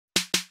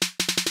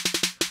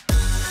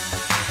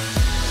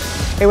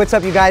Hey, what's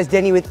up, you guys?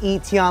 Denny with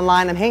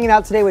ETonline. I'm hanging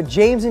out today with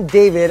James and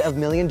David of $1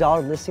 Million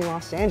Listing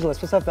Los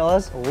Angeles. What's up,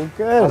 fellas? All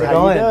good. How's it How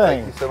going? you doing?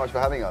 Thank you so much for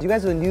having us. You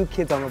guys are the new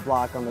kids on the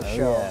block on the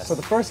show. Yes. So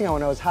the first thing I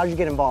want to know is how did you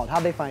get involved? How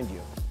did they find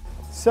you?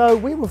 So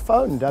we were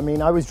phoned. I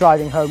mean, I was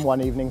driving home one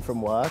evening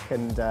from work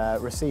and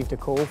received a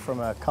call from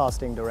a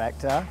casting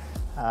director.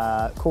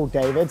 Called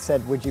David,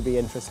 said, would you be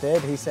interested?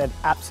 He said,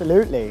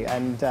 absolutely.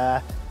 And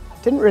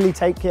didn't really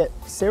take it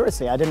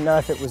seriously. I didn't know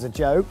if it was a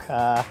joke.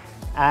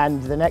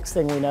 And the next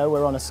thing we know,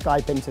 we're on a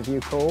Skype interview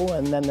call,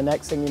 and then the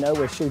next thing you know,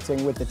 we're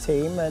shooting with the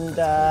team, and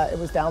it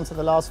was down to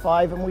the last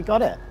 5, and we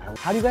got it.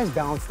 How do you guys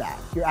balance that?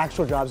 Your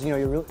actual jobs, you know,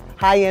 your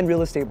high-end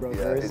real estate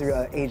brokers,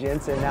 your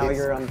agents, and now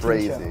you're on the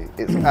TV show.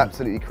 It's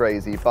absolutely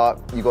crazy, but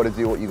you got to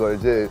do what you got to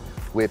do.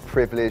 We're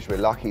privileged, we're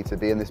lucky to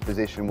be in this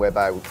position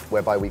whereby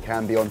we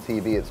can be on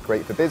TV. It's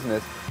great for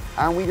business,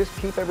 and we just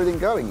keep everything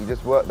going. You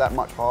just work that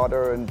much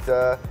harder and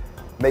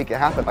make it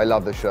happen. I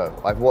love the show.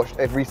 I've watched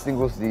every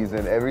single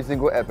season, every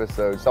single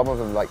episode, some of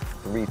them like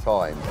 3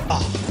 times.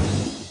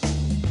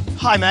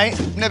 Hi, mate.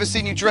 I've never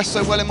seen you dress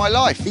so well in my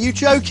life. Are you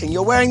joking?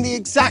 You're wearing the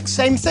exact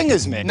same thing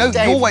as me. No,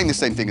 Dave. you're wearing the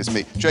same thing as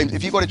me. James,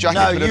 if you've got a jacket,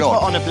 No, put it you've on.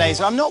 got on a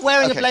blazer. I'm not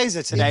wearing a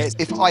blazer today.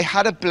 If I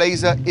had a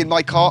blazer in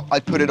my car,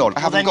 I'd put it on. I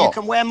Well, haven't then got.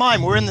 you can wear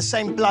mine. We're in the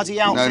same bloody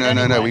outfit. No,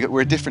 anyway.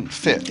 we're a different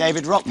fit.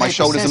 David, rock, My paper,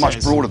 shoulders are much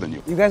scissors. broader than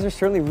you. You guys are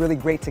certainly really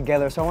great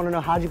together, so I want to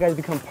know, how did you guys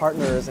become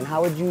partners, and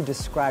how would you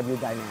describe your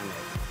dynamic?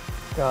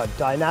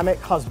 Dynamic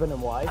husband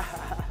and wife.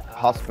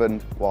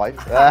 Husband, wife.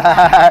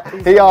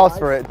 He asked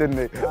for it, didn't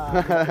he?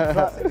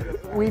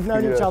 But we've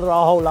known each other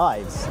our whole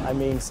lives. I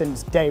mean,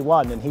 since day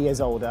one, and he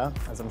is older,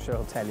 as I'm sure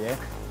he'll tell you.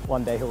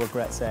 One day he'll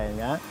regret saying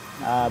that.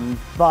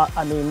 But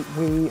I mean,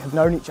 we have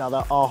known each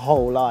other our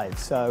whole lives.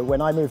 So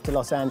when I moved to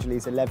Los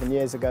Angeles 11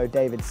 years ago,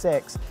 David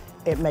 6,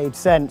 it made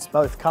sense,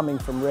 both coming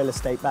from real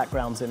estate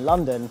backgrounds in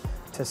London,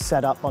 to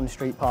set up On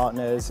Street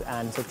Partners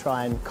and to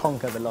try and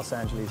conquer the Los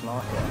Angeles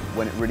market.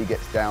 When it really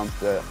gets down to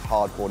the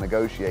hardcore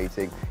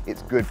negotiating,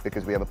 it's good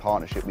because we have a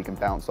partnership. We can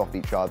bounce off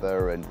each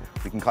other and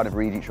we can kind of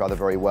read each other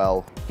very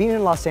well. Being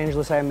in Los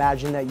Angeles, I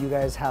imagine that you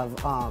guys have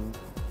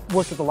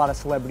worked with a lot of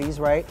celebrities,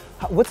 right?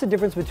 What's the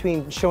difference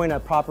between showing a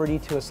property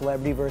to a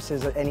celebrity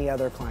versus any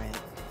other client?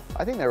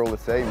 I think they're all the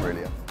same,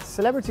 really.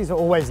 Celebrities are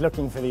always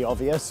looking for the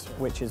obvious,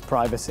 which is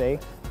privacy.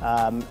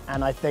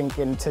 And I think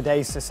in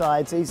today's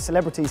society,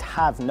 celebrities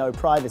have no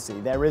privacy.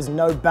 There is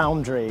no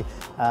boundary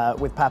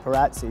with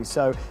paparazzi.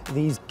 So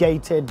these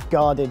gated,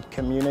 guarded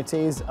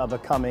communities are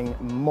becoming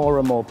more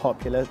and more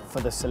popular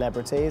for the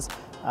celebrities.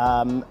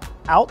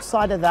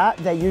 Outside of that,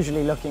 they're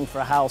usually looking for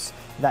a house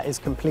that is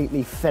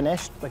completely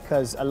finished,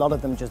 because a lot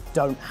of them just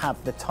don't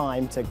have the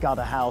time to gut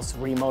a house,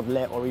 remodel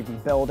it, or even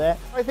build it.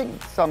 I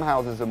think some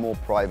houses are more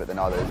private than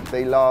others.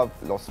 They love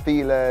Los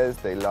Feliz,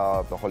 they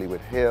love the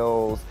Hollywood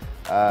Hills,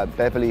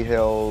 Beverly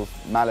Hills,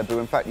 Malibu.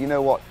 In fact, you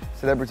know what?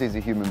 Celebrities are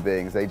human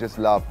beings. They just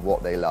love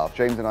what they love.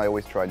 James and I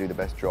always try and do the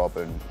best job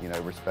and, you know,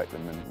 respect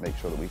them and make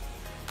sure that we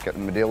get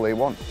them the deal they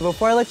want.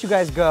 Before I let you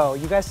guys go,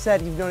 you guys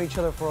said you've known each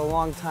other for a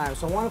long time,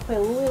 so I want to play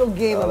a little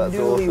game of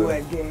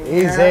newlywed game.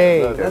 Easy.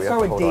 Okay, Let's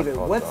start with David.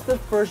 What's the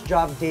first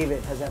job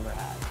David has ever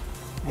had?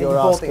 And You're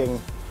asking.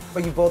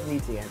 But you both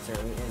need to answer,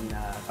 and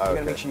we're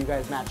gonna make sure you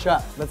guys match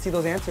up. Let's see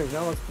those answers.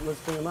 No, let's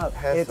bring them up.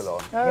 Hair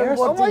salon. Hair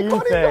What salon. do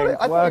you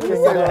think? Working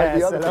in a hair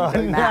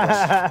salon.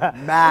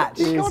 Match.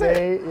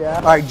 Easy, yeah.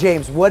 All right,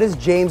 James. What is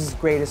James's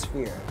greatest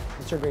fear?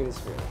 What's your greatest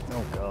fear?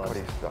 Oh God.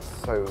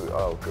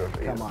 Oh good.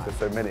 Come on. There's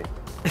so many.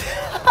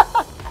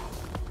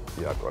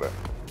 Yeah, I got it.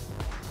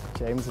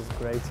 James's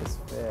greatest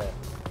fear.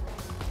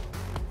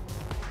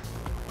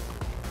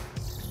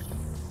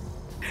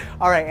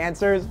 All right,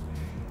 answers.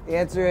 The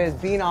answer is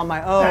being on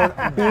my own,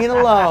 being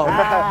alone.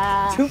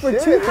 2 for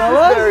 2,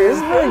 fellas. This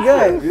is pretty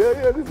good.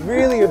 Yeah, this is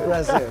Really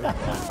impressive.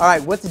 All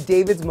right, what's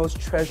David's most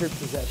treasured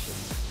possession?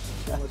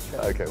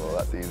 Okay, well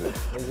that's easy.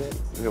 Is it?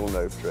 We all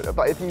know straight.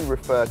 But if you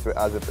refer to it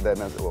as if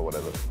then as well,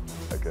 whatever.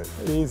 Okay.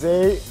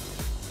 Easy.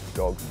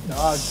 Dog.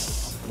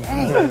 Dogs.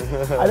 Dang.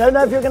 I don't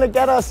know if you're going to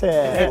get us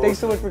here. Hey, thanks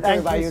so much for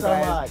coming by, Thank you you so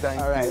guys. much.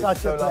 Thank All right. you.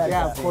 Such a pleasure.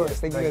 Yeah, of course.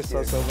 Thank you guys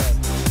Thank so you.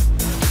 much.